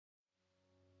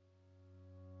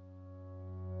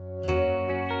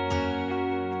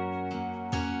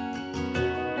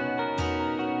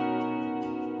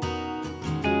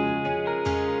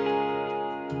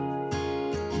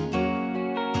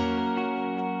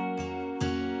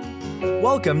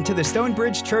Welcome to the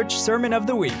Stonebridge Church Sermon of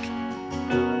the Week.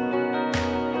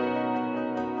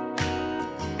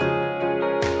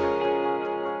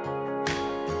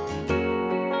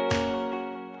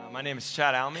 My name is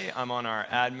Chad Almy. I'm on our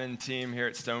admin team here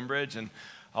at Stonebridge, and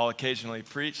I'll occasionally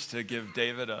preach to give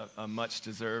David a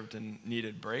much-deserved and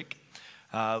needed break.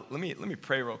 Let me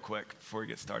pray real quick before we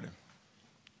get started.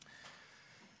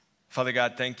 Father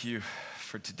God, thank you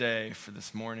for today, for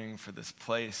this morning, for this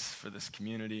place, for this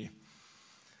community.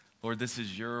 Lord, this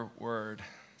is your word.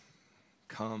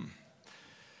 Come.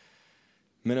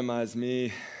 Minimize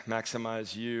me,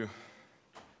 maximize you.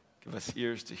 Give us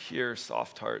ears to hear,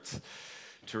 soft hearts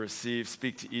to receive.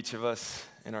 Speak to each of us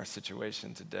in our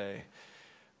situation today.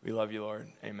 We love you, Lord.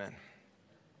 Amen.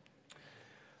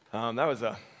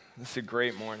 This is a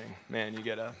great morning. Man, you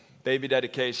get a baby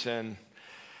dedication,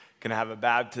 gonna have a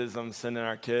baptism, sending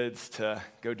our kids to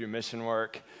go do mission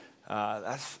work.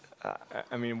 I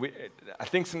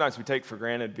think sometimes we take for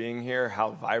granted being here,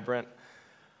 how vibrant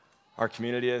our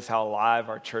community is, how alive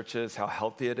our church is, how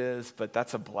healthy it is, but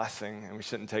that's a blessing, and we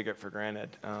shouldn't take it for granted.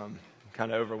 I'm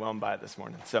kind of overwhelmed by it this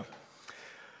morning.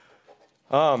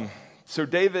 So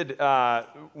David,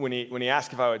 when he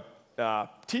asked if I would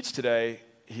teach today,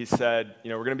 he said,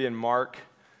 we're going to be in Mark.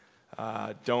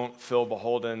 Don't feel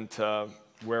beholden to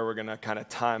where we're going to kind of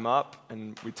time up,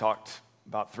 and we talked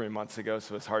about 3 months ago,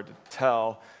 so it's hard to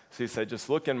tell. So he said, just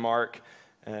look in Mark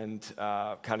and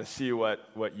kind of see what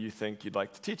you think you'd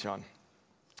like to teach on.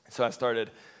 So I started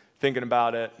thinking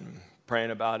about it and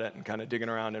praying about it and kind of digging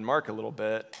around in Mark a little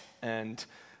bit. And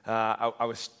I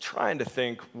was trying to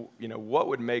think, what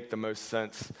would make the most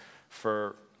sense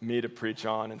for me to preach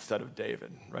on instead of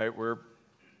David, right? We're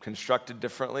constructed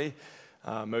differently.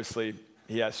 Mostly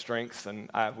he has strengths and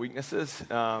I have weaknesses.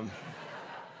 But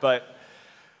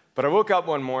I woke up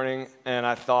one morning and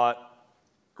I thought,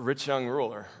 rich young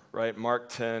ruler, right? Mark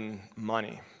 10,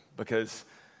 money. Because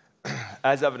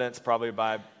as evidenced probably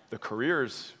by the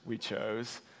careers we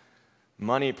chose,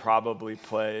 money probably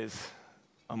plays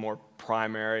a more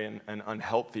primary and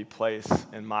unhealthy place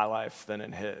in my life than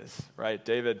in his, right?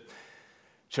 David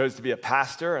chose to be a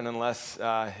pastor, and unless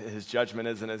his judgment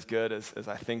isn't as good as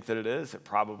I think that it is, it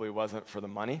probably wasn't for the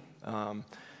money.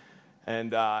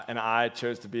 And I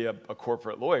chose to be a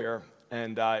corporate lawyer,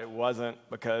 and it wasn't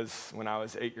because when I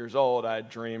was 8 years old, I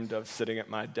dreamed of sitting at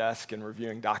my desk and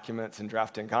reviewing documents and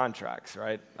drafting contracts,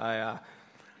 right? I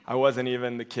wasn't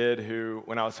even the kid who,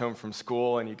 when I was home from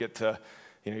school and you get to,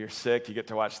 you're sick, you get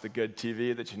to watch the good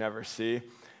TV that you never see.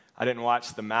 I didn't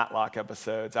watch the Matlock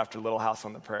episodes after Little House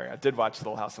on the Prairie. I did watch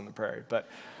Little House on the Prairie, but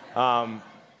I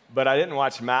didn't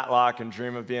watch Matlock and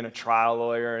dream of being a trial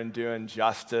lawyer and doing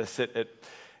justice.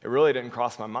 It really didn't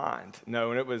cross my mind. No,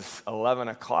 when it was 11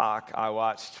 o'clock, I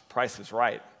watched Price is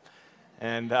Right.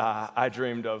 And I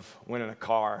dreamed of winning a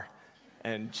car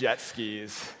and jet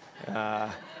skis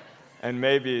and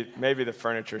maybe the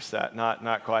furniture set,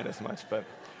 not quite as much. But,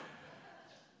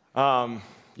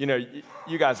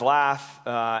 you guys laugh,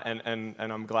 and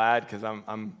I'm glad because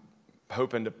I'm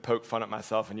hoping to poke fun at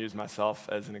myself and use myself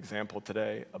as an example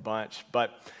today a bunch.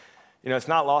 But it's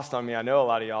not lost on me. I know a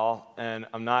lot of y'all, and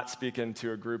I'm not speaking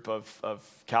to a group of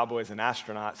cowboys and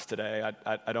astronauts today.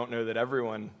 I don't know that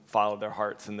everyone followed their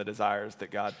hearts and the desires that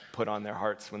God put on their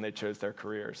hearts when they chose their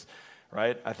careers,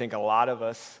 right? I think a lot of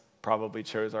us probably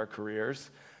chose our careers,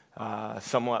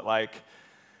 somewhat like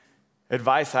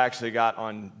advice I actually got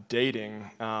on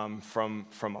dating from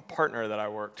a partner that I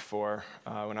worked for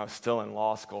when I was still in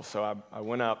law school. So I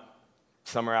went up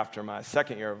summer after my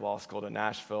second year of law school to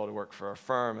Nashville to work for a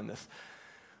firm, and this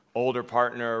older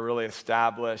partner, really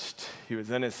established, he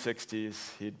was in his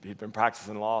 60s, he'd been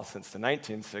practicing law since the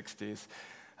 1960s.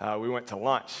 We went to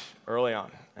lunch early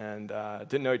on and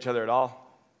didn't know each other at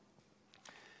all.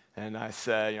 And I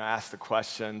said, I asked the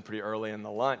question pretty early in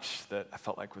the lunch that I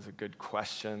felt like was a good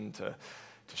question to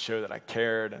show that I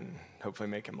cared and hopefully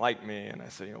make him like me. And I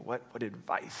said, what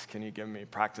advice can you give me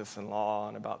practicing law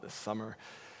and about this summer?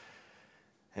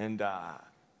 And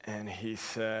he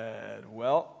said,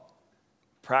 well,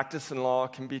 practicing law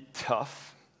can be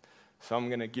tough, so I'm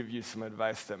going to give you some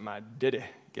advice that my diddy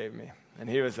gave me. And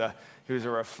he was a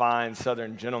refined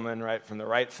Southern gentleman, right, from the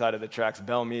right side of the tracks,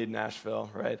 Belmead, Nashville,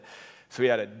 right? So he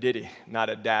had a diddy, not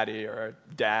a daddy or a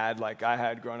dad like I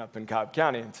had growing up in Cobb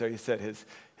County. And so he said his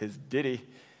diddy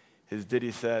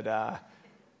said,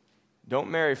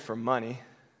 don't marry for money,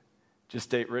 just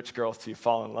date rich girls till you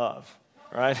fall in love,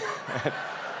 right?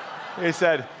 He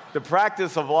said, the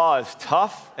practice of law is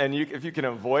tough, and if you can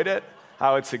avoid it,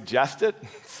 I would suggest it.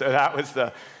 So that was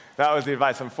that was the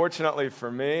advice. Unfortunately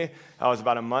for me, I was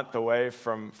about a month away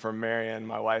from marrying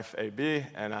my wife, AB,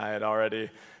 and I had already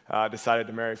decided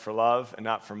to marry for love and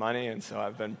not for money, and so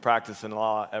I've been practicing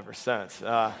law ever since.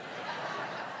 But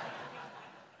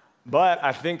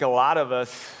I think a lot of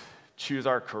us choose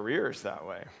our careers that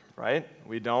way, right?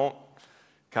 We don't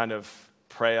kind of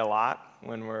pray a lot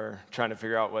when we're trying to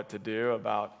figure out what to do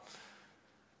about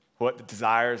what the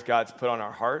desires God's put on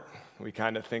our heart. We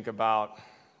kind of think about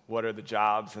what are the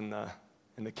jobs in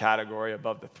the category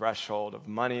above the threshold of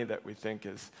money that we think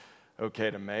is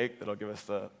okay to make, that'll give us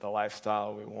the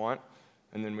lifestyle we want.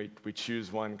 And then we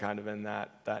choose one kind of in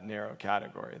that narrow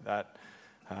category. That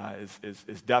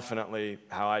is definitely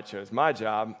how I chose my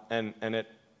job, and it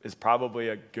is probably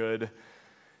a good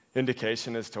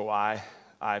indication as to why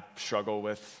I struggle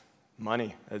with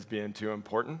money as being too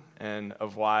important, and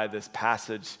of why this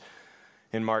passage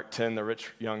in Mark 10, the rich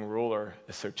young ruler,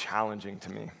 is so challenging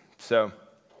to me. So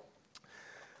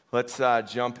let's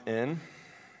jump in,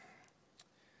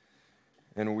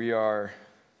 and we are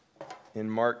in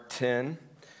Mark 10,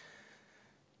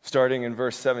 starting in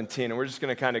verse 17, and we're just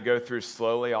going to kind of go through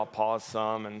slowly. I'll pause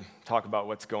some and talk about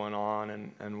what's going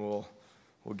on, and we'll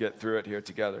get through it here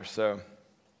together. So,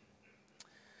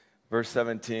 verse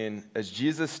 17, as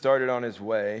Jesus started on his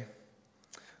way,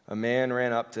 a man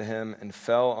ran up to him and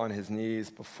fell on his knees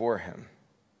before him.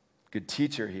 Good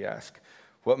teacher, he asked,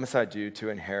 what must I do to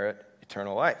inherit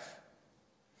eternal life?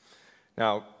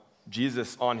 Now,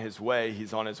 Jesus on his way,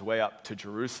 he's on his way up to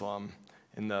Jerusalem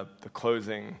in the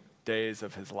closing days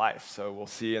of his life. So we'll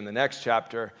see in the next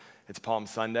chapter, it's Palm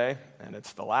Sunday, and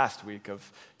it's the last week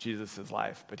of Jesus'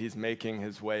 life, but he's making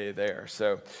his way there.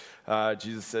 So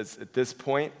Jesus says at this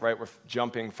point, right, we're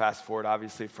jumping fast forward,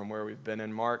 obviously, from where we've been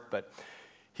in Mark, but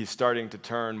he's starting to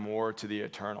turn more to the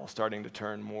eternal, starting to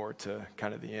turn more to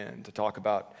kind of the end, to talk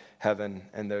about heaven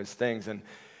and those things. And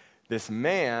this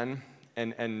man,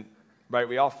 and right,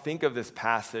 we all think of this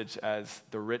passage as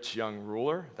the rich young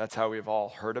ruler. That's how we've all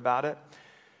heard about it.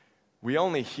 We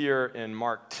only hear in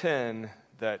Mark 10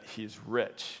 that he's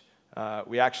rich.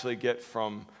 We actually get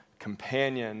from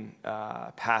companion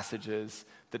passages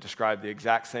that describe the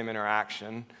exact same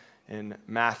interaction in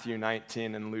Matthew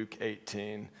 19 and Luke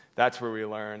 18. That's where we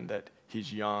learn that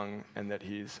he's young and that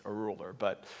he's a ruler.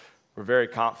 But we're very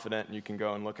confident, and you can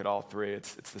go and look at all three.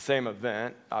 It's the same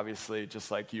event, obviously,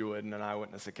 just like you would in an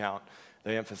eyewitness account.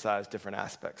 They emphasize different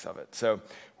aspects of it. So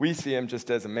we see him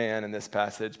just as a man in this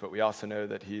passage, but we also know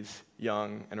that he's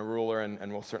young and a ruler,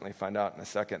 and we'll certainly find out in a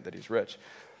second that he's rich.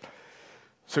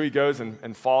 So he goes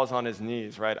and falls on his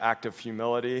knees, right? Act of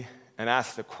humility, and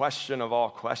asks the question of all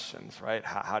questions, right?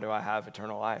 How do I have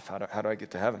eternal life? How do I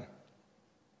get to heaven?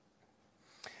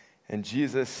 And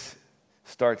Jesus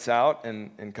starts out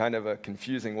in kind of a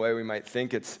confusing way. We might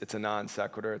think it's a non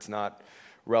sequitur. It's not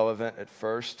relevant at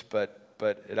first, but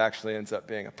it actually ends up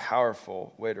being a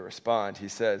powerful way to respond. He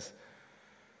says,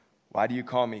 why do you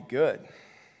call me good?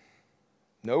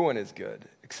 No one is good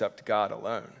except God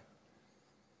alone.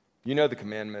 You know the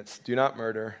commandments. Do not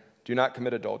murder. Do not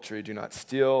commit adultery. Do not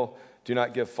steal. Do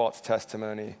not give false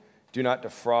testimony. Do not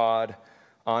defraud.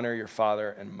 Honor your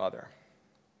father and mother.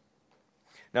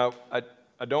 Now,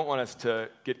 I don't want us to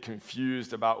get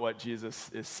confused about what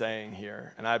Jesus is saying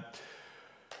here. And I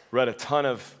read a ton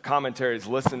of commentaries,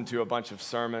 listened to a bunch of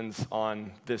sermons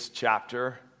on this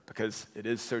chapter because it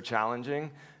is so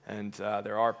challenging, and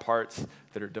there are parts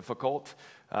that are difficult.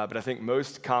 But I think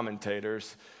most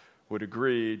commentators would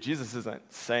agree Jesus isn't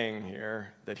saying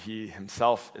here that he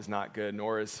himself is not good,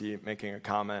 nor is he making a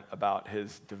comment about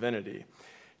his divinity.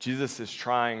 Jesus is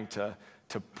trying to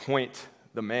point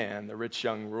the man, the rich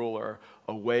young ruler,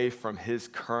 away from his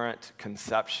current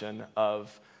conception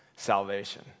of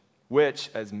salvation, which,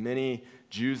 as many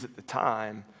Jews at the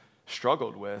time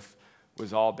struggled with,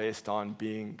 was all based on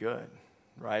being good,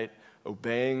 right?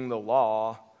 Obeying the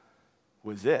law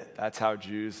was it. That's how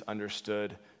Jews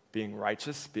understood being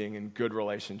righteous, being in good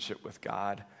relationship with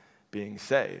God, being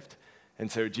saved. And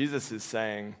so Jesus is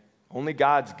saying, only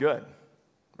God's good,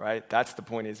 right? That's the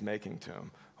point he's making to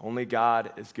him. Only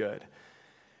God is good.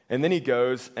 And then he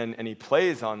goes and he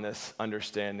plays on this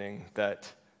understanding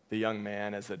that the young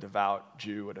man, as a devout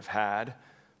Jew, would have had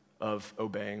of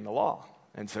obeying the law.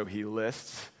 And so he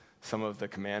lists some of the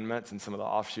commandments and some of the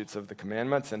offshoots of the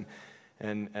commandments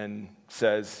and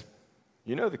says,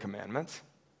 you know the commandments,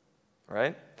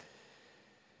 right?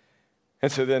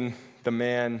 And so then the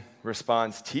man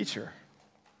responds, teacher,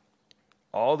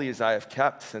 all these I have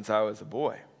kept since I was a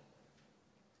boy.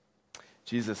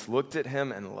 Jesus looked at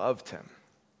him and loved him.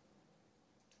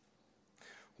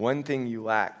 One thing you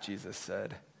lack, Jesus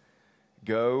said.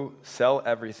 Go, sell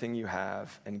everything you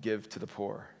have and give to the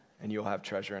poor, and you'll have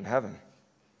treasure in heaven.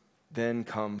 Then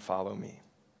come follow me."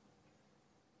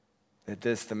 At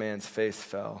this, the man's face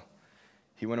fell.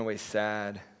 He went away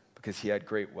sad because he had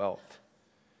great wealth.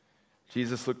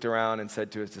 Jesus looked around and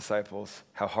said to his disciples,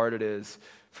 "How hard it is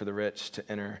for the rich to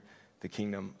enter the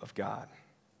kingdom of God."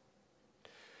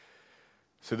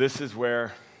 So this is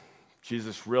where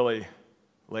Jesus really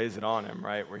lays it on him,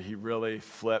 right? Where he really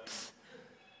flips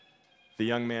the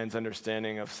young man's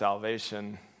understanding of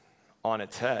salvation on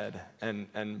its head.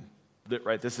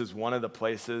 Right, this is one of the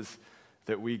places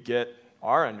that we get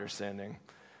our understanding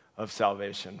of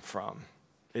salvation from.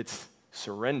 It's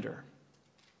surrender.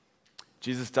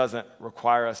 Jesus doesn't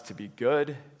require us to be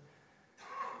good.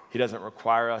 He doesn't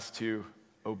require us to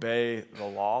obey the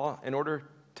law in order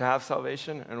to have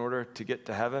salvation, in order to get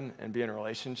to heaven and be in a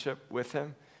relationship with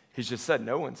him. He's just said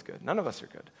no one's good. None of us are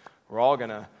good. We're all going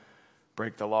to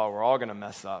break the law. We're all going to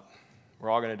mess up. We're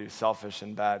all going to do selfish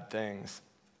and bad things.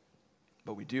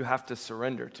 But we do have to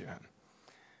surrender to him.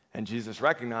 And Jesus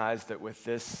recognized that with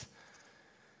this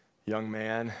young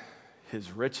man,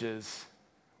 his riches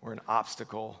were an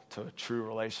obstacle to a true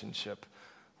relationship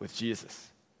with Jesus.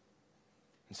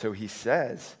 And so he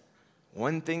says,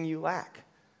 one thing you lack,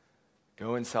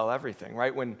 go and sell everything,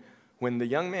 right? When the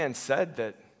young man said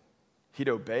that he'd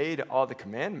obeyed all the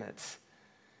commandments,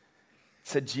 it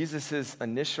said Jesus'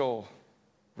 initial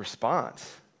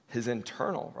response, his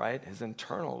internal, right? His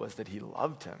internal was that he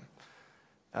loved him.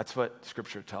 That's what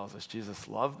Scripture tells us. Jesus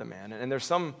loved the man. And there's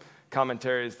some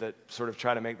commentaries that sort of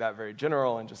try to make that very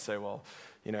general and just say, well,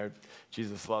 you know,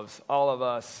 Jesus loves all of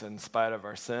us in spite of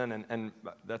our sin. And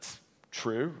that's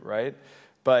true, right?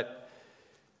 But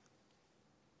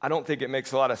I don't think it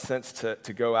makes a lot of sense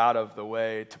to go out of the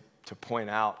way to point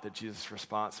out that Jesus'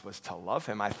 response was to love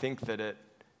him. I think that it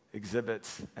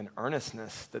exhibits an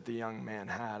earnestness that the young man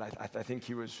had. I think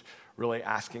he was really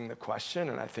asking the question,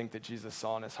 and I think that Jesus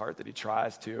saw in his heart that he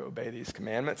tries to obey these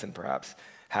commandments and perhaps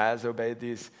has obeyed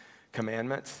these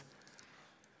commandments,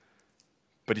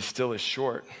 but he still is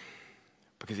short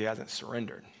because he hasn't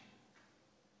surrendered.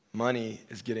 Money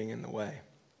is getting in the way.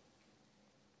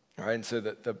 All right, and so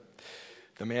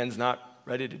the man's not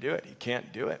ready to do it. He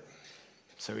can't do it.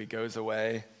 So he goes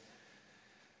away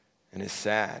and is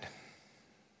sad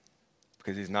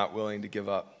because he's not willing to give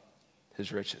up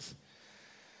his riches.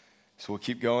 So we'll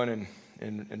keep going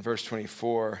in verse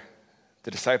 24.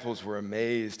 The disciples were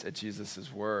amazed at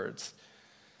Jesus' words.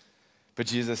 But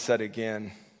Jesus said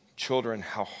again, "Children,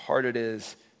 how hard it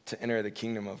is to enter the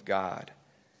kingdom of God.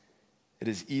 It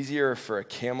is easier for a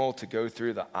camel to go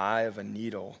through the eye of a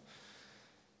needle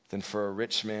than for a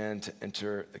rich man to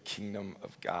enter the kingdom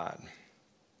of God."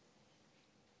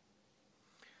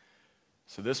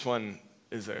 So this one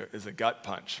is a gut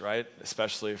punch, right?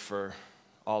 Especially for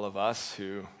all of us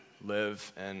who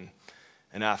live in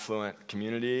an affluent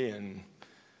community in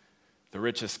the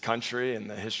richest country in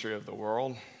the history of the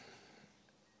world.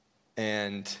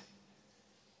 And,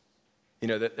 you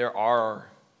know, that there are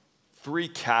three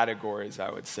categories,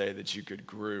 I would say, that you could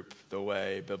group the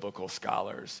way biblical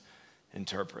scholars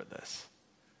interpret this.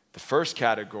 The first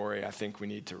category I think we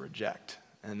need to reject,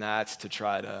 and that's to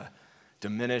try to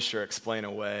diminish or explain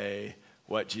away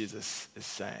what Jesus is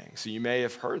saying. So you may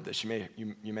have heard this,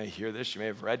 you may hear this, you may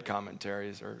have read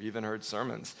commentaries or even heard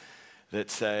sermons that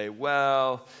say,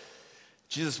 well,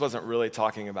 Jesus wasn't really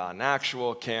talking about an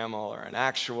actual camel or an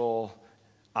actual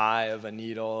eye of a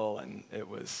needle, and it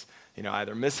was, you know,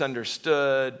 either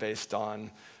misunderstood based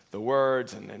on the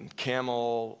words, and then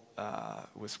camel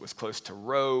was close to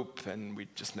rope, and we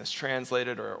just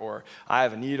mistranslated, or eye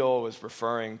of a needle was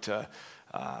referring to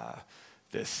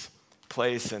this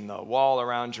place in the wall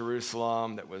around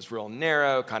Jerusalem that was real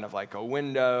narrow, kind of like a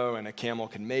window, and a camel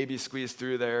could maybe squeeze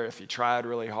through there if he tried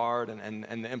really hard. And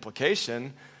the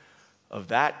implication of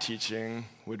that teaching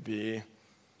would be,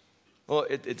 well,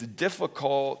 it's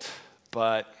difficult,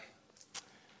 but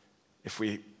if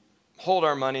we hold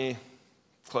our money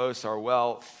close, our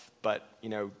wealth, but, you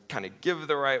know, kind of give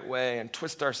the right way and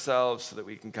twist ourselves so that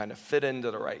we can kind of fit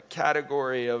into the right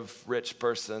category of rich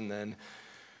person, then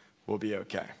we'll be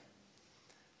okay.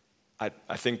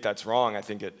 I think that's wrong. I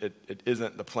think it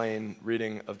isn't the plain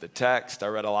reading of the text. I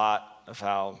read a lot of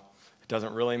how it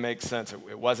doesn't really make sense.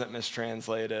 It wasn't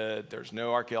mistranslated. There's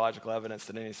no archaeological evidence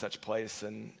that any such place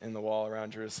in the wall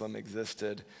around Jerusalem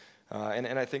existed.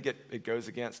 And I think it goes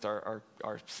against our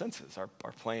senses,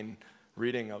 our plain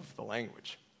reading of the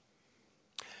language.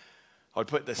 I would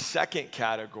put the second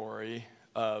category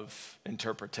of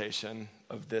interpretation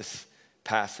of this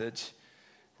passage,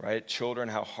 right? Children,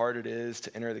 how hard it is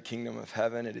to enter the kingdom of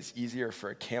heaven. It is easier for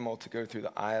a camel to go through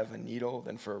the eye of a needle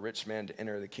than for a rich man to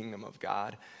enter the kingdom of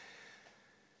God.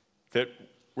 that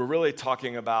we're really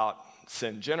talking about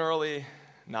sin generally,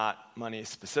 not money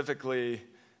specifically,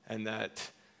 and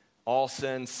that all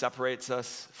sin separates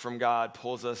us from God,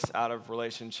 pulls us out of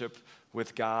relationship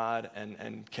with God,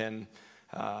 and can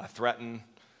threaten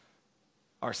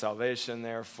our salvation,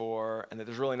 therefore, and that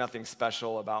there's really nothing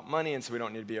special about money, and so we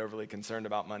don't need to be overly concerned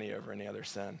about money over any other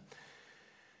sin.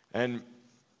 And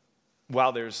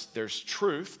while there's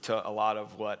truth to a lot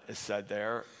of what is said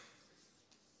there,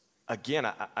 again,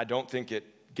 I don't think it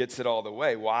gets it all the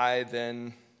way. Why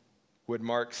then would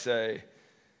Mark say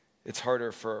it's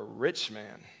harder for a rich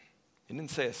man? He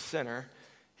didn't say a sinner,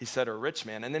 he said a rich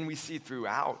man. And then we see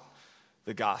throughout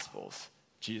the Gospels,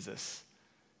 Jesus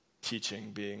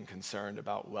teaching, being concerned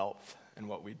about wealth and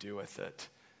what we do with it.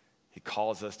 He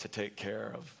calls us to take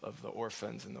care of the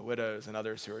orphans and the widows and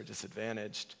others who are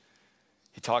disadvantaged.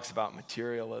 He talks about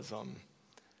materialism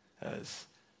as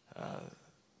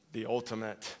the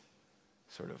ultimate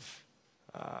sort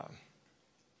of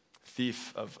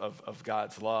thief of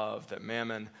God's love, that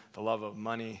mammon, the love of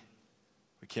money,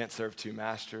 we can't serve two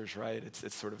masters, right?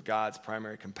 It's sort of God's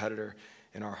primary competitor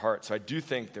in our heart. So I do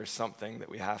think there's something that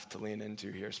we have to lean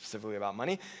into here specifically about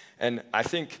money. And I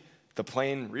think the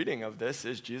plain reading of this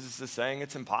is Jesus is saying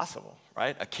it's impossible,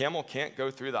 right? A camel can't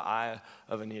go through the eye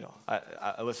of a needle.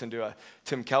 I listened to a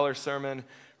Tim Keller sermon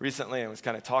recently and was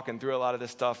kind of talking through a lot of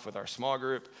this stuff with our small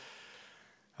group.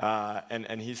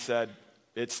 And he said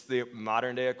it's the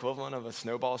modern day equivalent of a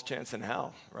snowball's chance in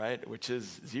hell, right? Which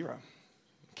is zero.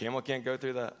 A camel can't go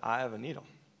through the eye of a needle.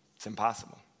 It's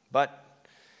impossible. But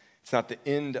it's not the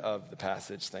end of the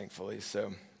passage, thankfully,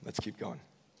 so let's keep going.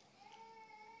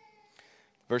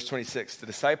 Verse 26, the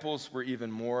disciples were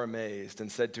even more amazed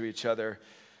and said to each other,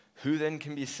 "Who then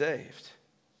can be saved?"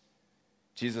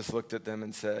 Jesus looked at them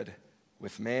and said,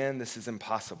 "With man this is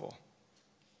impossible,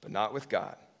 but not with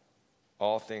God.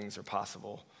 All things are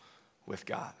possible with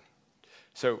God."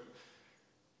 So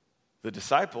the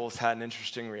disciples had an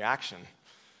interesting reaction.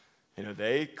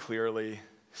 They clearly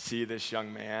see this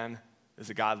young man as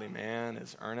a godly man,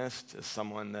 as earnest, as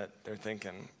someone that they're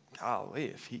thinking, golly,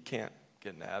 if he can't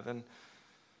get into heaven,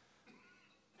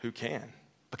 who can?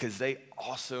 Because they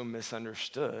also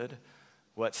misunderstood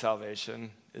what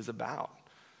salvation is about.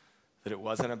 That it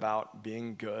wasn't about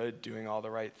being good, doing all the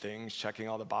right things, checking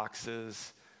all the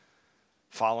boxes,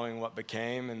 following what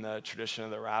became, in the tradition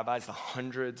of the rabbis, the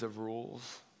hundreds of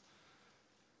rules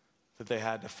that they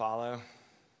had to follow.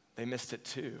 They missed it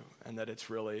too, and that it's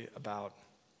really about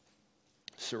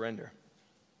surrender.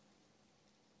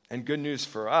 And good news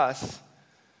for us,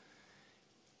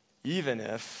 even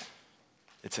if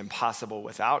it's impossible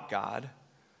without God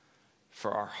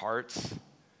for our hearts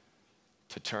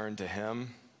to turn to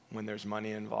Him when there's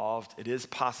money involved, it is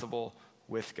possible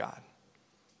with God.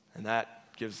 And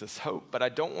that gives us hope. But I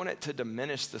don't want it to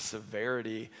diminish the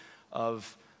severity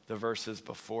of the verses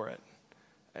before it.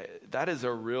 That is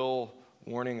a real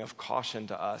warning of caution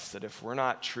to us, that if we're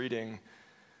not treating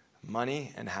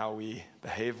money and how we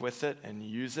behave with it and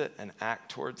use it and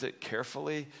act towards it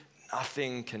carefully,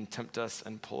 nothing can tempt us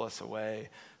and pull us away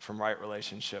from right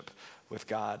relationship with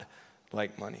God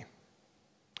like money.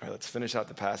 All right, let's finish out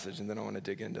the passage, and then I want to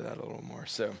dig into that a little more.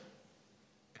 So,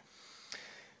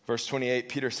 verse 28,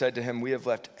 Peter said to him, "We have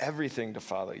left everything to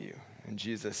follow you." And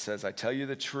Jesus says, "I tell you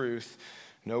the truth,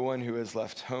 no one who has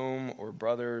left home or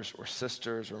brothers or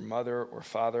sisters or mother or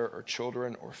father or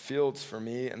children or fields for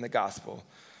me and the gospel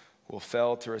will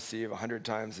fail to receive 100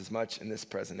 times as much in this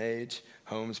present age,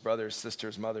 homes, brothers,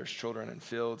 sisters, mothers, children, and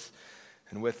fields,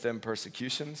 and with them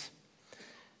persecutions,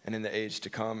 and in the age to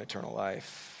come eternal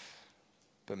life.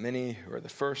 But many who are the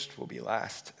first will be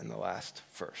last, and the last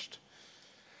first."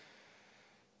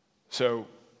 So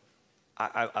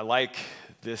I like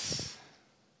this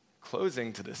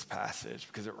closing to this passage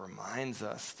because it reminds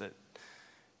us that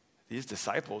these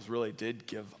disciples really did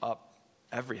give up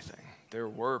everything. There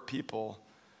were people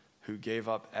who gave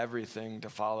up everything to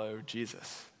follow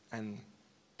Jesus. And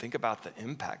think about the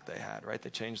impact they had, right?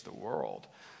 They changed the world.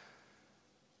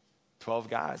 12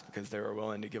 guys because they were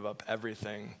willing to give up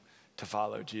everything to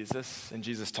follow Jesus. And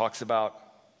Jesus talks about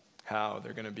how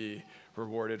they're going to be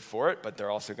rewarded for it, but they're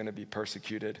also going to be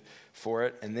persecuted for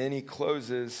it. And then he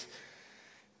closes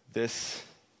this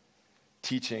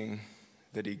teaching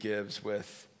that he gives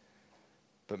with,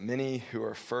 "But many who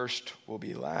are first will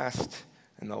be last,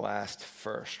 and the last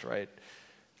first," right?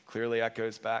 Clearly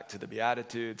echoes back to the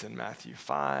Beatitudes in Matthew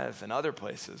 5 and other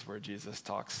places where Jesus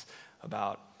talks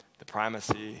about the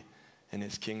primacy in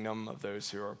his kingdom of those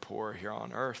who are poor here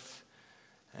on earth,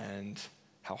 and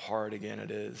how hard, again, it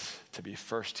is to be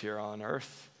first here on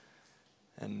earth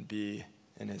and be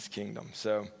in his kingdom.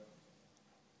 So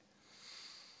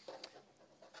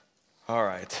All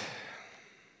right.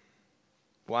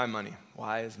 Why money?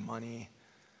 Why is money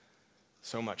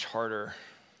so much harder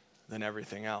than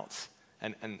everything else?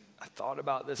 And I thought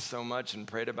about this so much and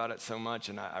prayed about it so much,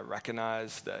 and I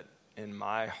recognize that in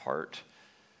my heart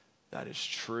that is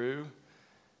true.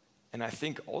 And I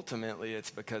think ultimately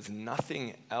it's because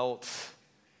nothing else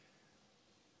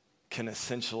can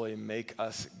essentially make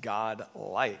us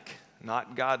God-like,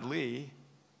 not godly,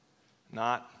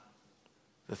 not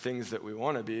the things that we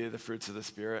want to be, the fruits of the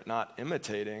Spirit, not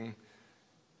imitating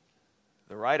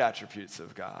the right attributes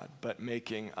of God, but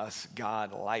making us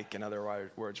God-like. In other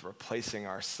words, replacing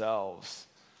ourselves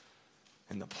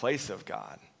in the place of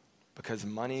God, because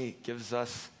money gives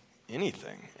us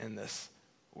anything in this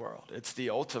world. It's the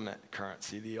ultimate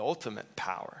currency, the ultimate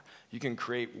power. You can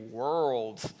create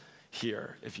worlds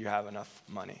here if you have enough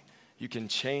money. You can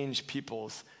change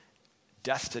people's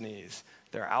destinies,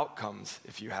 their outcomes,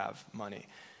 if you have money.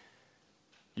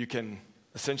 You can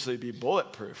essentially be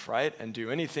bulletproof, right? And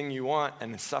do anything you want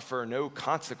and suffer no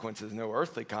consequences, no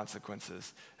earthly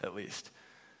consequences, at least.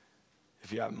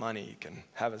 If you have money, you can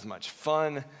have as much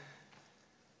fun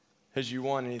as you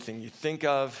want, anything you think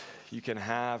of, you can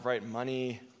have, right?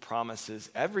 Money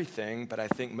promises everything, but I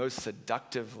think most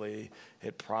seductively,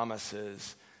 it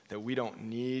promises that we don't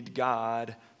need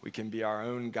God. We can be our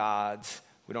own gods.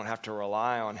 We don't have to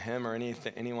rely on him or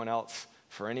anyone else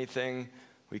for anything.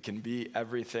 We can be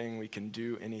everything. We can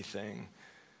do anything.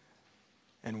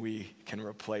 And we can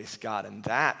replace God. And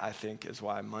that, I think, is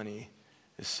why money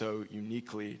is so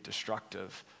uniquely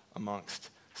destructive amongst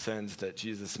sins, that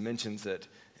Jesus mentions it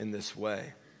in this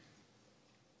way.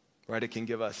 Right? It can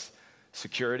give us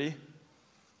security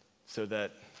so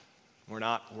that we're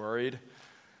not worried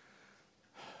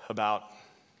about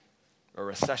a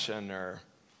recession or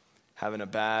having a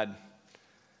bad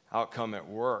outcome at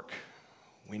work.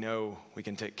 We know we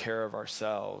can take care of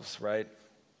ourselves, right?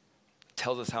 It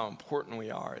tells us how important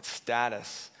we are. It's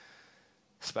status,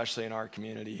 especially in our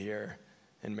community here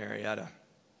in Marietta.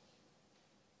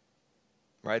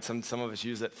 Right? Some of us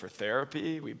use it for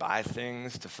therapy. We buy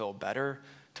things to feel better,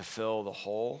 to fill the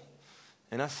hole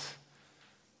in us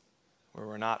where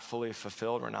we're not fully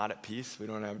fulfilled, we're not at peace, we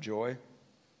don't have joy. It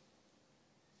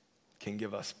can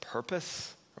give us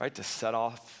purpose, right? To set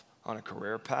off on a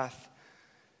career path,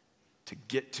 to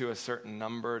get to a certain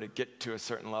number, to get to a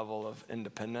certain level of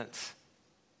independence.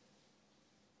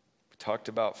 We talked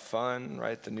about fun,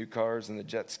 right? The new cars and the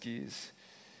jet skis.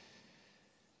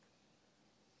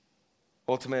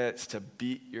 Ultimately, it's to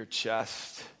beat your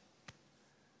chest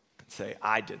and say,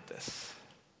 I did this.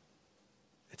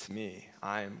 It's me.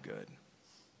 I am good.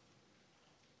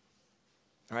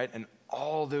 Right? And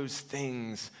all those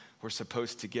things we're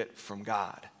supposed to get from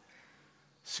God.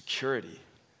 Security,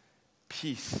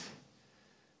 peace,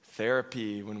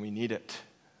 therapy when we need it,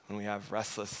 when we have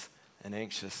restless and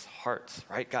anxious hearts,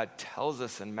 right? God tells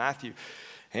us in Matthew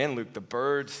and Luke, the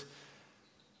birds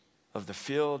of the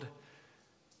field,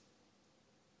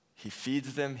 he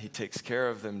feeds them, he takes care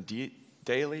of them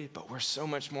daily, but we're so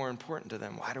much more important to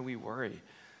them. Why do we worry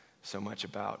so much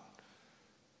about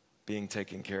being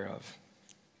taken care of?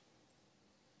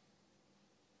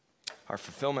 Our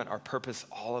fulfillment, our purpose,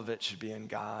 all of it should be in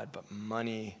God, but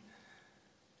money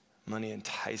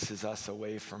entices us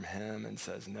away from him and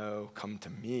says, no, come to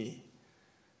me.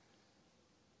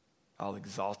 I'll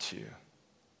exalt you.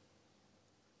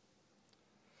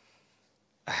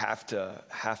 I have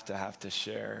to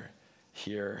share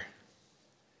here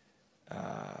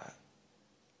a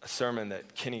sermon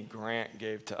that Kenny Grant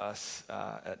gave to us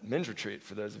at Men's Retreat,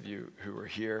 for those of you who were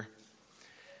here.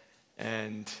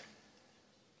 And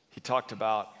he talked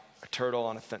about a turtle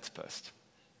on a fence post.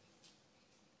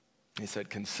 He said,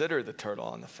 consider the turtle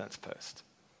on the fence post.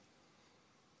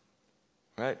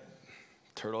 Right?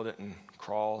 Turtle didn't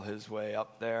crawl his way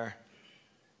up there.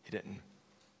 He didn't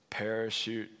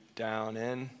parachute down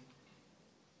in.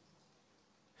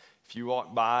 If you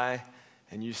walk by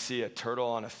and you see a turtle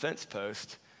on a fence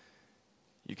post,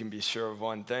 you can be sure of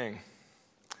one thing.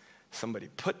 Somebody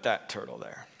put that turtle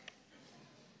there.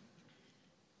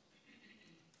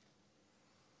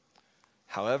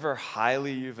 However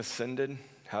highly you've ascended,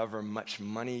 however much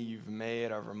money you've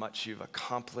made, however much you've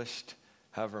accomplished,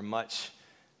 however much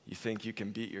you think you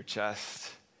can beat your chest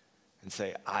and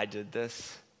say, I did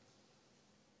this,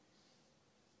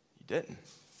 you didn't.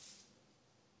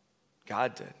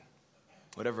 God did.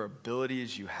 Whatever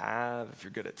abilities you have, if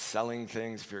you're good at selling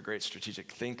things, if you're a great strategic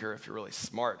thinker, if you're really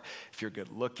smart, if you're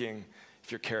good looking,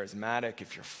 if you're charismatic,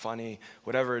 if you're funny,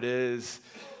 whatever it is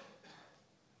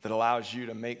that allows you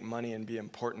to make money and be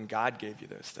important, God gave you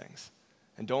those things.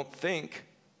 And don't think,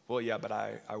 well, yeah, but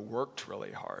I worked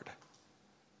really hard.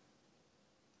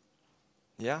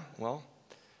 Yeah, well,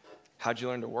 how'd you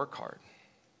learn to work hard?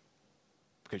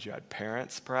 Because you had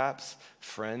parents, perhaps,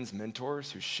 friends,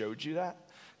 mentors who showed you that?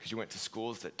 Because you went to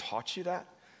schools that taught you that?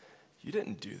 You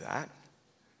didn't do that.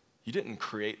 You didn't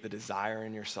create the desire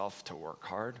in yourself to work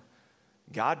hard.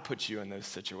 God put you in those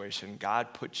situations.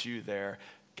 God put you there.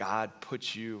 God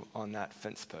put you on that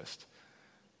fence post.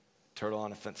 Turtle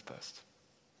on a fence post.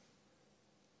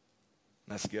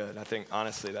 That's good. I think,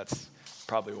 honestly, that's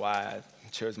probably why I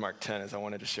chose Mark 10, is I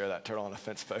wanted to share that turtle on a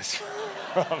fence post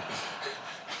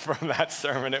from that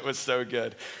sermon. It was so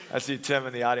good. I see Tim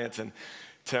in the audience, and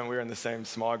Tim, we were in the same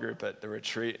small group at the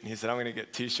retreat, and he said, I'm going to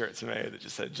get T-shirts made that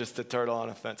just said, just a turtle on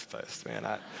a fence post. Man,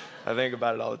 I think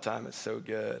about it all the time. It's so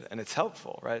good. And it's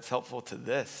helpful, right? It's helpful to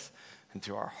this and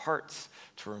to our hearts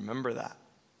to remember that.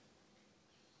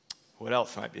 What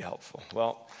else might be helpful?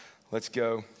 Well, let's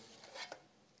go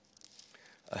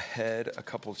ahead a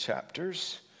couple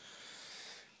chapters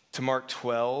to Mark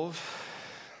 12.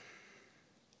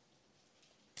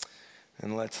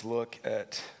 And let's look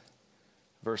at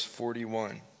verse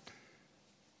 41.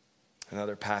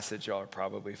 Another passage y'all are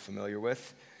probably familiar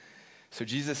with. So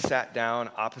Jesus sat down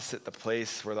opposite the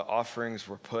place where the offerings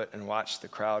were put and watched the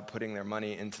crowd putting their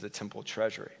money into the temple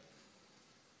treasury.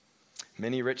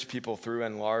 Many rich people threw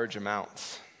in large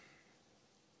amounts,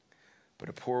 but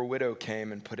a poor widow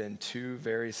came and put in 2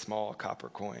 very small copper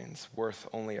coins, worth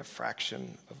only a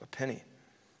fraction of a penny.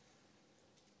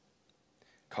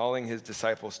 Calling his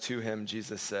disciples to him,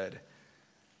 Jesus said,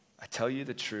 I tell you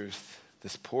the truth,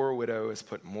 this poor widow has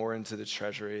put more into the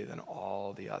treasury than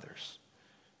all the others.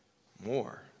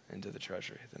 More into the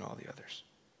treasury than all the others.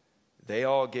 They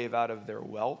all gave out of their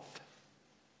wealth,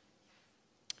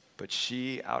 but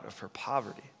she, out of her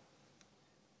poverty,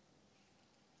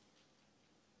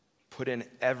 put in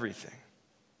everything,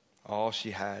 all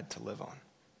she had to live on.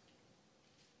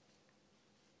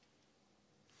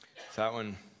 So that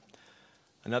one,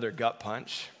 another gut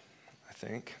punch, I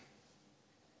think.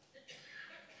 I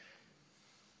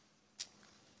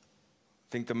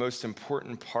think the most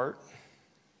important part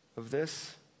of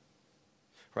this,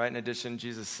 right? In addition,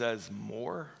 Jesus says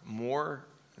more.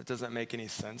 It doesn't make any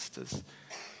sense. Does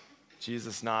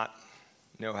Jesus not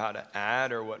know how to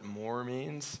add or what more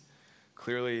means?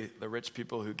 Clearly, the rich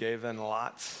people who gave in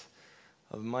lots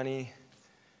of money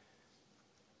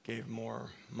gave more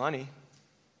money,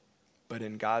 but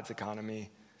in God's economy,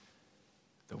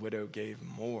 the widow gave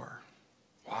more.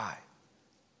 Why?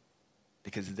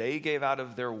 Because they gave out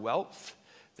of their wealth,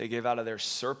 they gave out of their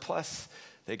surplus,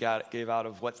 they gave out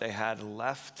of what they had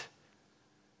left,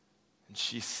 and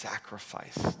she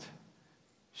sacrificed.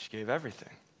 She gave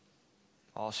everything,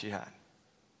 all she had.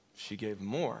 She gave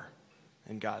more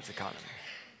in God's economy.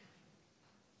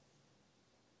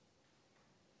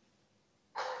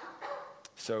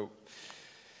 So,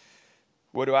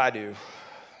 what do I do?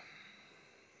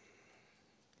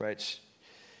 Right? It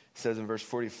says in verse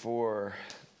 44,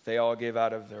 they all gave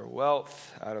out of their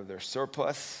wealth, out of their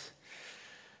surplus,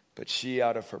 but she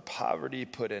out of her poverty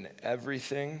put in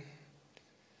everything.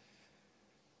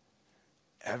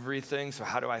 Everything. So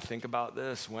how do I think about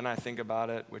this? When I think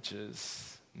about it, which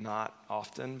is not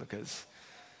often because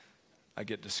I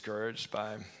get discouraged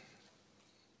by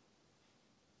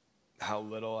how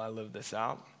little I live this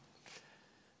out.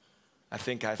 I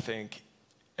think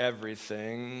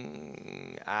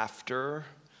everything after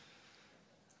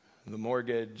the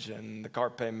mortgage and the car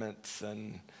payments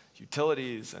and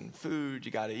utilities and food,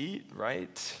 you got to eat,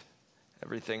 right?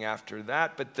 Everything after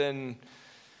that. But then,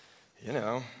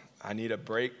 I need a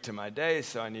break to my day,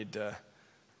 so I need to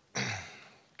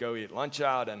go eat lunch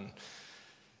out. And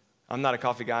I'm not a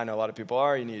coffee guy. I know a lot of people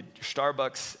are. You need your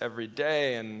Starbucks every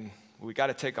day, and we got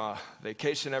to take a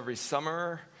vacation every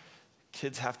summer.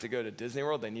 Kids have to go to Disney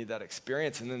World. They need that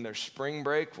experience. And then there's spring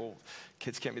break. Well,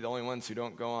 kids can't be the only ones who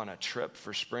don't go on a trip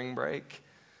for spring break.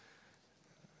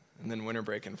 And then winter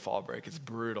break and fall break. It's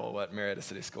brutal what Marietta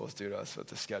City Schools do to us with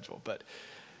the schedule. But,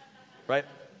 right,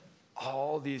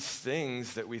 all these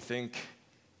things that we think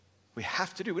we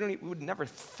have to do. We would never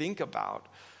think about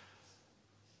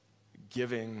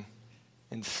giving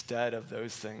instead of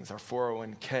those things. Our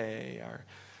 401k, our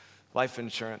life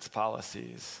insurance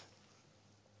policies.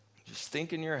 Just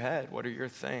think in your head, what are your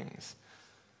things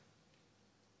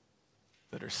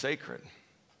that are sacred,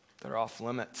 that are off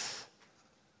limits,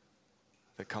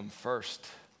 that come first?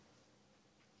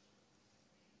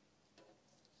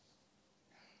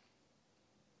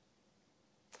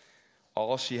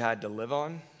 All she had to live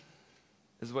on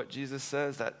is what Jesus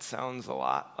says. That sounds a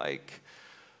lot like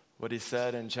what he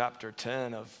said in chapter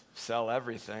 10 of sell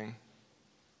everything.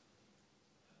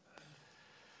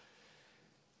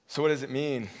 So what does it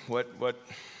mean? What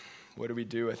What do we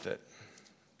do with it?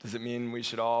 Does it mean we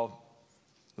should all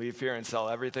leave here and sell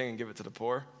everything and give it to the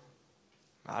poor?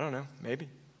 I don't know. Maybe.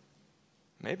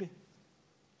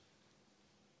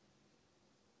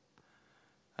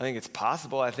 I think it's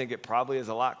possible. I think it probably is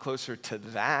a lot closer to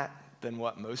that than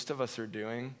what most of us are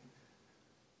doing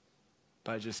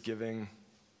by just giving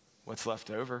what's left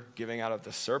over, giving out of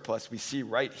the surplus. We see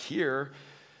right here,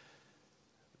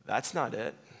 that's not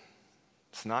it.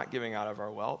 It's not giving out of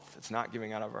our wealth. It's not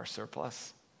giving out of our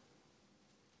surplus.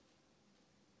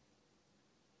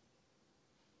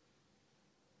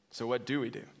 So what do we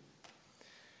do?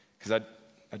 Because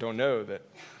I don't know that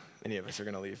any of us are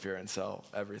going to leave here and sell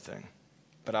everything.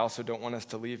 But I also don't want us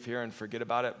to leave here and forget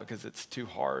about it because it's too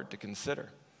hard to consider,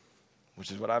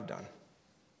 which is what I've done.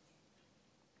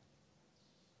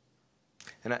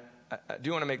 And I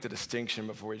do want to make the distinction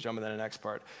before we jump into the next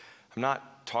part. I'm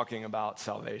not talking about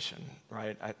salvation,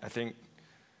 right? I think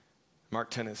Mark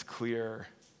 10 is clear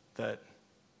that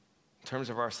in terms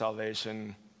of our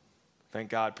salvation, thank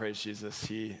God, praise Jesus,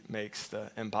 he makes the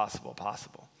impossible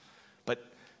possible. But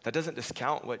that doesn't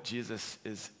discount what Jesus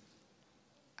is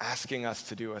asking us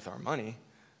to do with our money.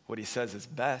 What he says is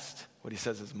best, what he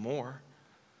says is more.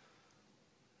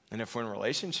 And if we're in a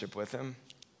relationship with him,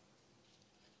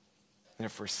 and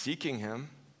if we're seeking him,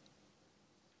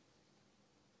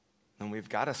 then we've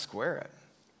got to square it,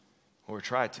 or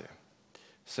try to.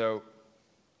 So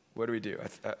what do?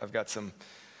 I've got some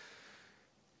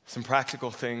practical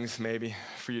things maybe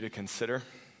for you to consider.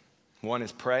 One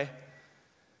is pray.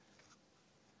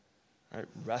 Right?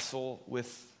 Wrestle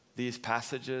with these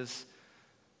passages.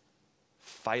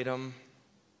 Fight them.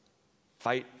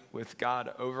 Fight with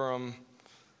God over them.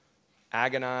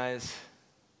 Agonize.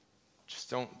 Just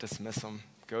don't dismiss them.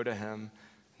 Go to him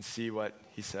and see what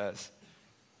he says.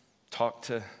 Talk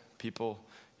to people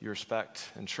you respect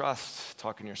and trust.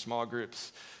 Talk in your small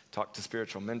groups. Talk to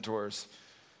spiritual mentors.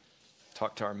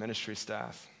 Talk to our ministry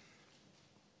staff.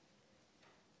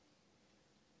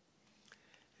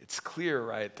 It's clear,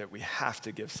 right, that we have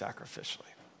to give sacrificially.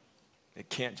 It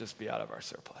can't just be out of our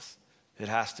surplus. It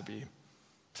has to be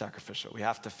sacrificial. We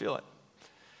have to feel it.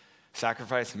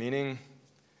 Sacrifice meaning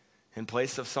in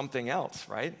place of something else,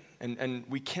 right? And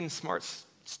we can start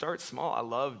small. I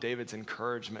love David's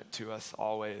encouragement to us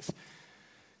always.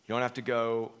 You don't have to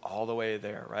go all the way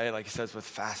there, right? Like he says with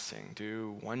fasting,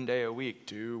 do 1 day a week,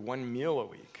 do 1 meal a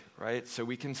week, right? So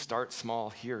we can start small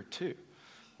here too.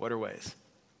 What are ways?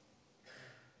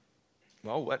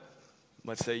 Well,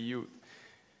 let's say you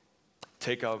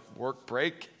take a work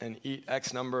break and eat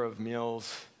X number of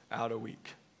meals out a week,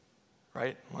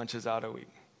 right? Lunches out a week.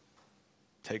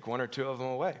 Take 1 or 2 of them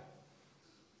away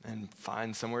and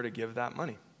find somewhere to give that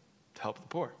money to help the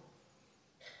poor.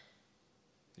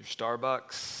 Your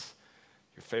Starbucks,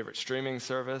 your favorite streaming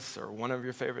service, or one of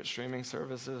your favorite streaming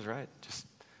services, right? Just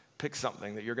pick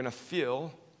something that you're going to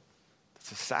feel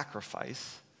that's a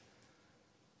sacrifice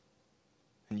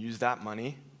and use that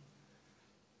money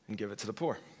and give it to the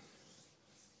poor.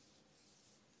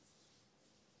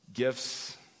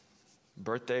 Gifts,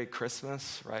 birthday,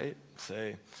 Christmas, right?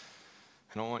 Say,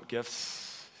 I don't want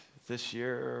gifts this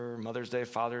year, Mother's Day,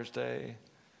 Father's Day.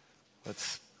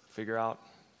 Let's figure out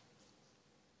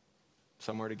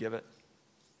somewhere to give it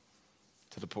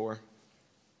to the poor.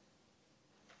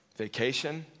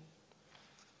 Vacation,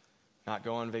 not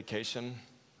go on vacation,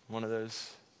 one of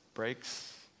those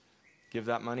breaks, give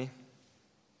that money.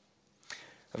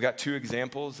 I've got 2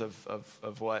 examples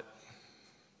of what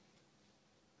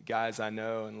guys I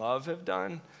know and love have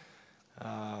done.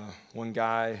 One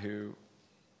guy who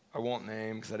I won't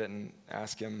name because I didn't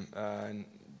ask him, and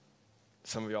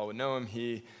some of y'all would know him.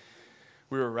 We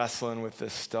were wrestling with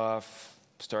this stuff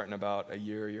starting about a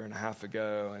year and a half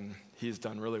ago, and he's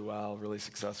done really well, really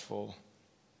successful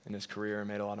in his career,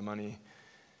 made a lot of money.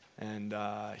 And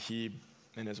he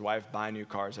and his wife buy new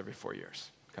cars every 4 years,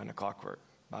 kind of clockwork.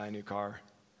 Buy a new car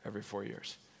every 4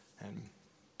 years and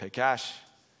pay cash.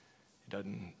 He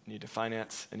doesn't need to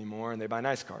finance anymore, and they buy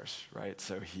nice cars, right?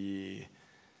 So he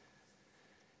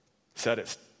said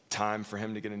it's time for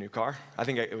him to get a new car. I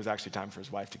think it was actually time for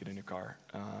his wife to get a new car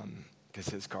because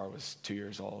his car was 2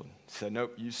 years old. He said,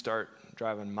 nope, you start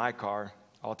driving my car,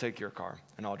 I'll take your car,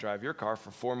 and I'll drive your car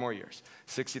for 4 more years.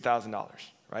 $60,000,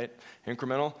 right?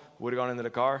 Incremental, would have gone into the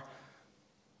car,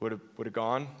 would have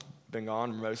been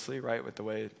gone mostly, right, with the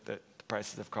way that the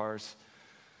prices of cars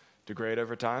degrade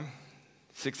over time.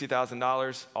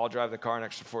 $60,000, I'll drive the car an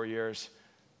extra 4 years,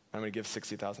 I'm going to give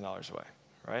 $60,000 away,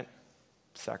 right?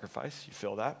 Sacrifice, you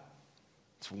feel that?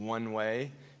 It's one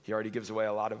way. He already gives away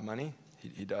a lot of money,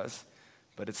 he does,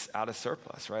 but it's out of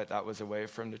surplus, right? That was a way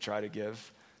for him to try to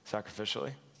give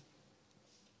sacrificially.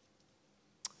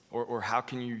 Or how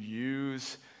can you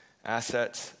use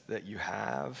assets that you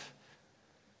have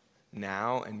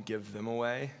now and give them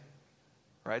away,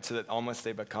 right? So that almost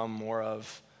they become more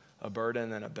of a burden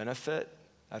than a benefit.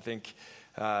 I think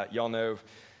y'all know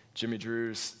Jimmy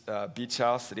Drew's beach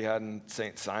house that he had in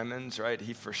St. Simon's, right?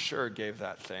 He for sure gave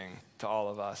that thing to all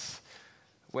of us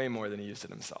way more than he used it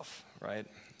himself, right?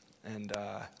 And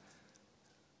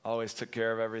always took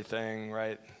care of everything,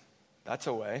 right? That's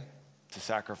a way to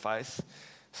sacrifice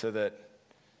so that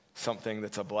something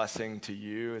that's a blessing to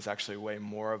you is actually way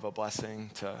more of a blessing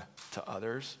to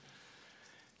others.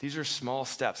 These are small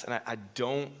steps, and I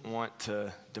don't want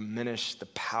to diminish the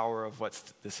power of what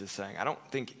this is saying. I don't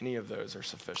think any of those are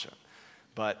sufficient,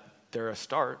 but they're a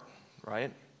start,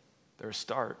 right? They're a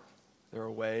start. They're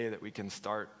a way that we can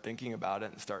start thinking about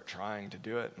it and start trying to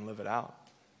do it and live it out.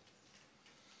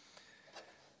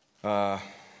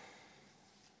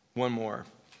 One more.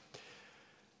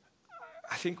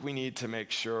 I think we need to make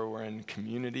sure we're in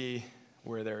community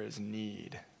where there is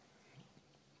need,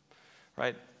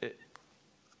 right?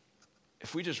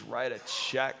 If we just write a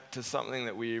check to something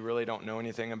that we really don't know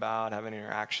anything about, have any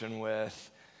interaction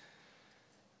with,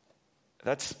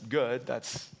 that's good,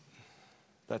 that's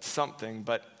something,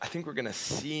 but I think we're gonna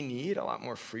see need a lot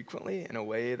more frequently in a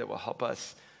way that will help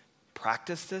us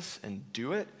practice this and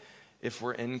do it if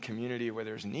we're in community where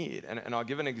there's need. And I'll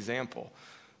give an example.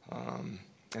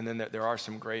 And then there are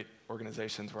some great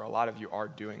organizations where a lot of you are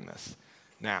doing this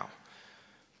now.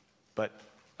 But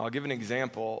I'll give an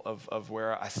example of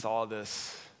where I saw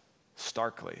this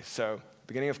starkly. So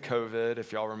beginning of COVID,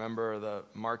 if y'all remember, the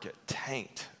market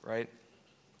tanked, right?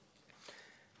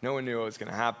 No one knew what was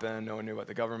going to happen. No one knew what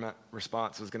the government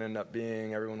response was going to end up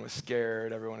being. Everyone was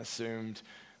scared. Everyone assumed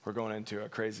we're going into a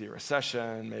crazy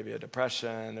recession, maybe a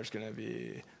depression. There's going to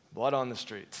be blood on the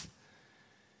streets.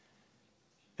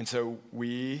 And so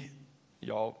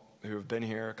y'all who have been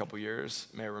here a couple years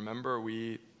may remember,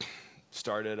 we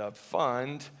started a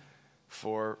fund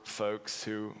for folks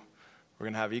who were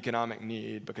going to have economic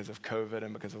need because of COVID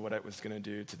and because of what it was going to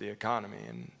do to the economy.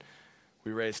 And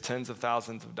we raised tens of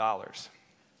thousands of dollars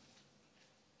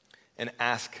and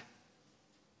ask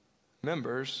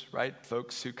members, right,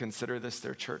 folks who consider this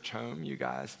their church home, you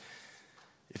guys,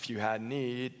 if you had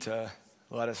need, to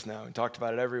let us know. And talked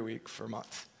about it every week for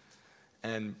months.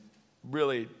 And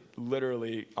really,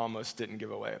 literally, almost didn't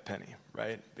give away a penny,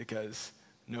 right? Because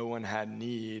no one had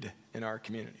need in our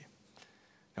community.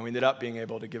 And we ended up being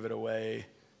able to give it away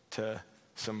to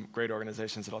some great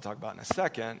organizations that I'll talk about in a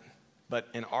second. But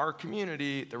in our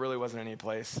community, there really wasn't any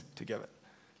place to give it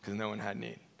because no one had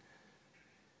need.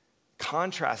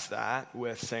 Contrast that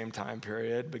with same time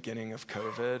period, beginning of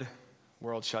COVID,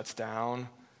 world shuts down.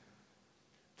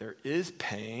 There is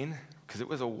pain because it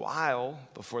was a while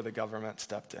before the government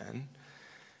stepped in.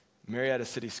 Marietta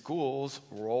City Schools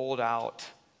rolled out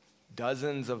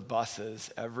dozens of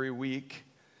buses every week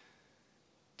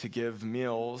to give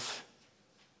meals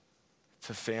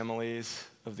to families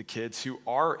of the kids who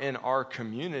are in our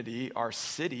community, our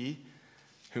city,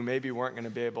 who maybe weren't going to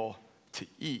be able to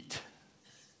eat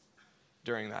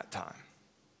during that time.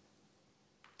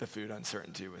 The food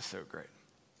uncertainty was so great.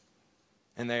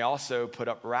 And they also put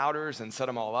up routers and set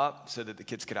them all up so that the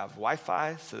kids could have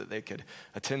Wi-Fi, so that they could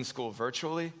attend school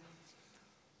virtually.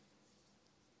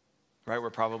 Right, where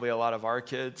probably a lot of our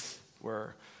kids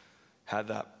had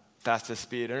that fastest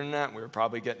speed internet. We were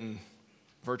probably getting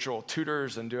virtual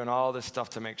tutors and doing all this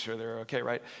stuff to make sure they're okay,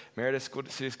 right? Marietta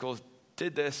City Schools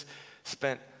did this,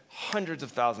 spent hundreds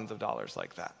of thousands of dollars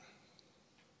like that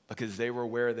because they were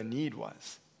where the need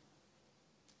was.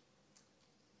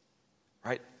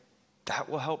 Right? That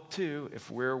will help too if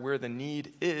we're where the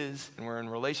need is and we're in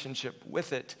relationship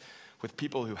with it, with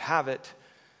people who have it.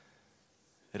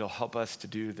 It'll help us to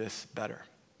do this better.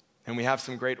 And we have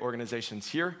some great organizations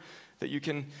here that you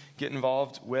can get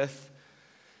involved with.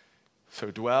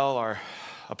 So Dwell, our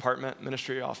apartment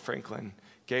ministry off Franklin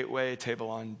Gateway, Table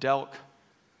on Delk,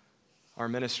 our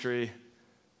ministry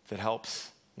that helps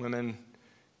women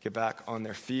get back on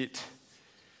their feet.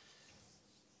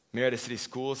 Marietta City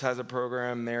Schools has a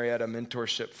program, Marietta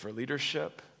Mentorship for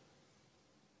Leadership.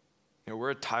 You know,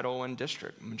 we're a Title I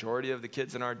district. Majority of the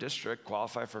kids in our district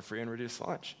qualify for free and reduced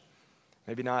lunch.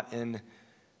 Maybe not in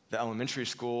the elementary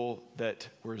school that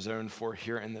we're zoned for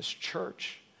here in this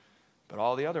church, but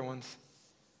all the other ones.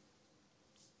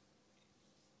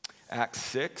 Act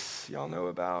 6, y'all know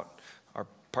about our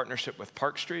partnership with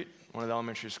Park Street, one of the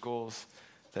elementary schools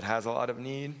that has a lot of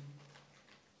need.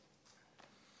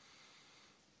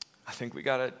 I think we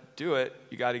got to do it.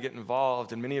 You got to get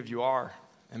involved, and many of you are,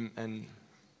 and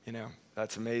you know,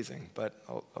 that's amazing. But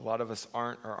a lot of us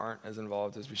aren't as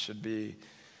involved as we should be.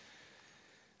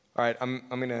 All right, I'm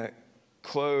going to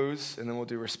close, and then we'll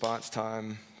do response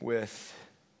time with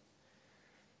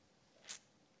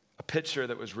a picture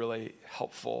that was really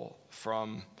helpful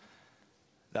from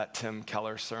that Tim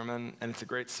Keller sermon, and it's a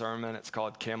great sermon. It's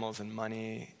called Camels and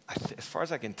Money. As far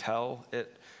as I can tell,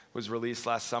 it was released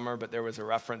last summer, but there was a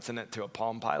reference in it to a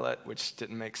Palm Pilot, which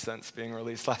didn't make sense being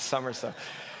released last summer, so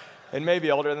it may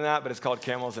be older than that, but it's called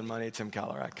Camels and Money, Tim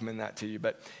Keller. I commend that to you.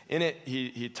 But in it,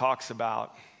 he talks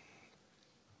about,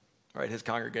 right, his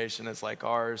congregation is like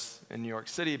ours in New York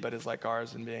City, but is like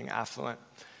ours in being affluent.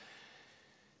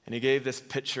 And he gave this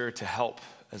picture to help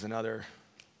as another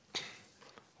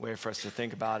way for us to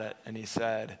think about it. And he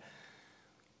said,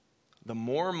 the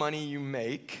more money you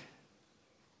make,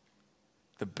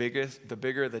 the bigger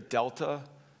the delta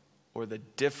or the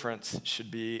difference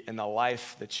should be in the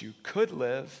life that you could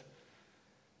live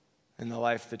and the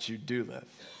life that you do live.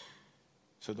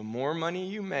 So the more money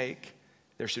you make,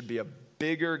 there should be a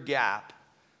bigger gap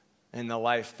in the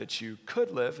life that you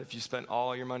could live if you spent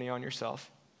all your money on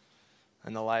yourself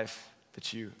and the life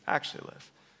that you actually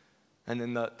live. And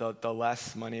then the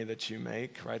less money that you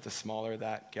make, right, the smaller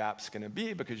that gap's going to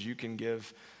be because you can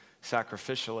give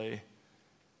sacrificially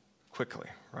quickly,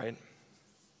 right?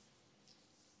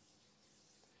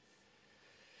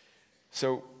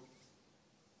 So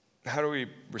how do we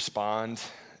respond?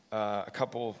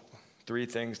 Three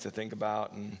things to think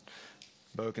about, and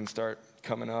Bo can start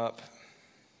coming up.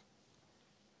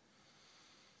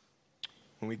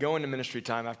 When we go into ministry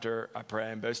time after I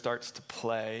pray and Bo starts to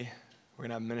play, we're going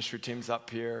to have ministry teams up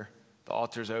here. The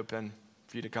altar's open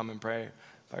for you to come and pray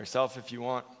by yourself if you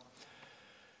want.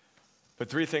 But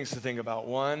three things to think about.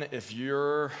 One, if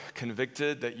you're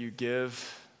convicted that you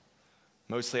give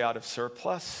mostly out of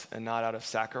surplus and not out of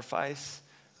sacrifice,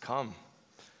 come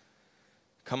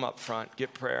up front,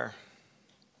 get prayer.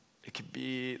 It could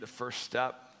be the first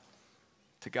step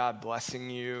to God blessing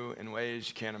you in ways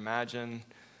you can't imagine.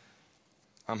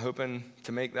 I'm hoping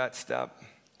to make that step.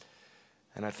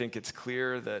 And I think it's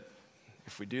clear that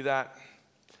if we do that,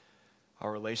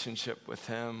 our relationship with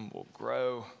him will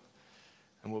grow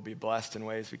and we'll be blessed in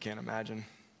ways we can't imagine.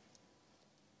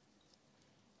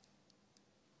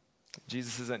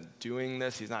 Jesus isn't doing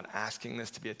this. He's not asking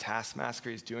this to be a taskmaster.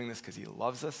 He's doing this because he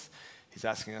loves us. He's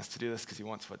asking us to do this because he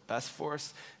wants what's best for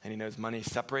us, and he knows money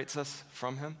separates us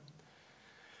from him.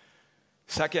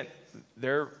 Second,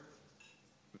 there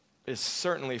is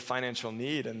certainly financial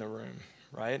need in the room,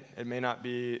 right? It may not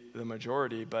be the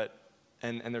majority, but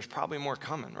and there's probably more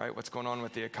coming, right? What's going on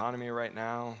with the economy right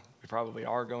now? We probably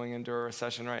are going into a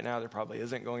recession right now. There probably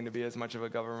isn't going to be as much of a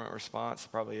government response. There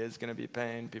probably is going to be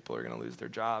pain. People are going to lose their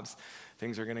jobs.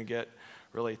 Things are going to get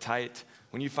really tight.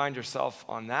 When you find yourself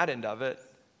on that end of it,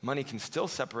 money can still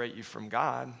separate you from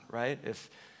God, right? If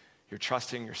you're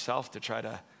trusting yourself to try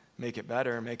to make it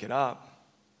better, make it up.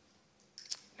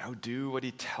 No, do what he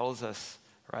tells us,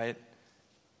 right?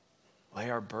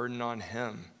 Lay our burden on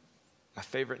him. My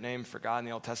favorite name for God in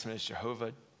the Old Testament is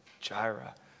Jehovah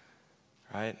Jireh,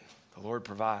 right? The Lord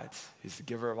provides. He's the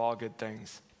giver of all good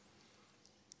things.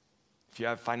 If you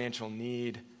have financial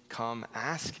need, come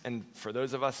ask. And for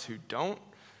those of us who don't,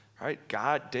 right?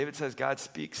 David says God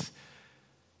speaks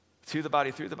to the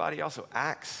body, through the body. He also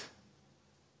acts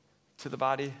to the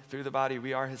body, through the body.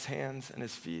 We are his hands and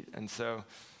his feet. And so,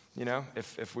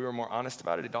 if we were more honest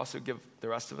about it, it'd also give the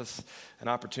rest of us an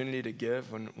opportunity to give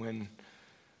when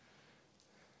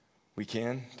we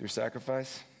can through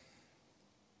sacrifice.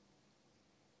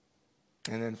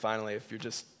 And then finally, if you're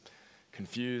just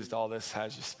confused, all this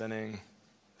has you spinning,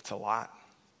 it's a lot.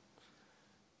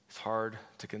 It's hard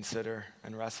to consider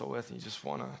and wrestle with, and you just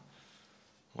want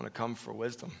to come for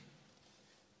wisdom.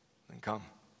 Then come.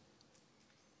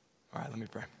 All right, let me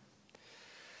pray.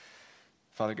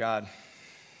 Father God,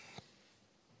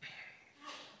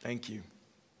 thank you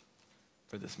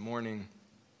for this morning,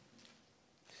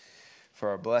 for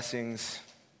our blessings,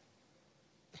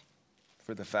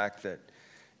 for the fact that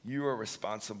you are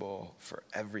responsible for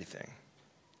everything,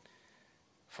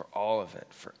 for all of it,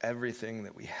 for everything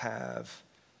that we have.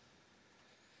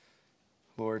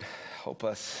 Lord, help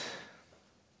us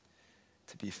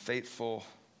to be faithful.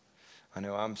 I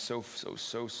know I'm so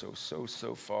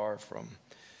far from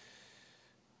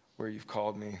where you've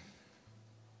called me.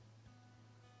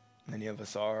 Many of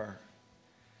us are.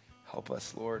 Help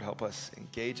us, Lord. Help us.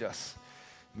 Engage us.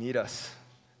 Meet us.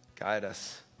 Guide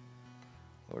us.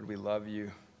 Lord, we love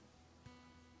you.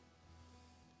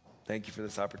 Thank you for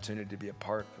this opportunity to be a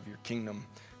part of your kingdom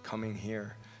coming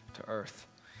here to earth.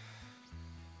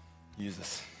 Use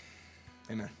us.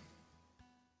 Amen.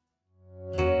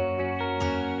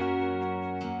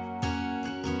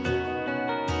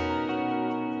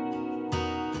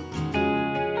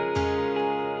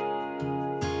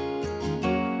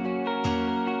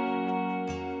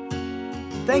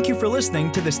 Thank you for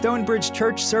listening to the Stonebridge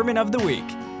Church Sermon of the Week.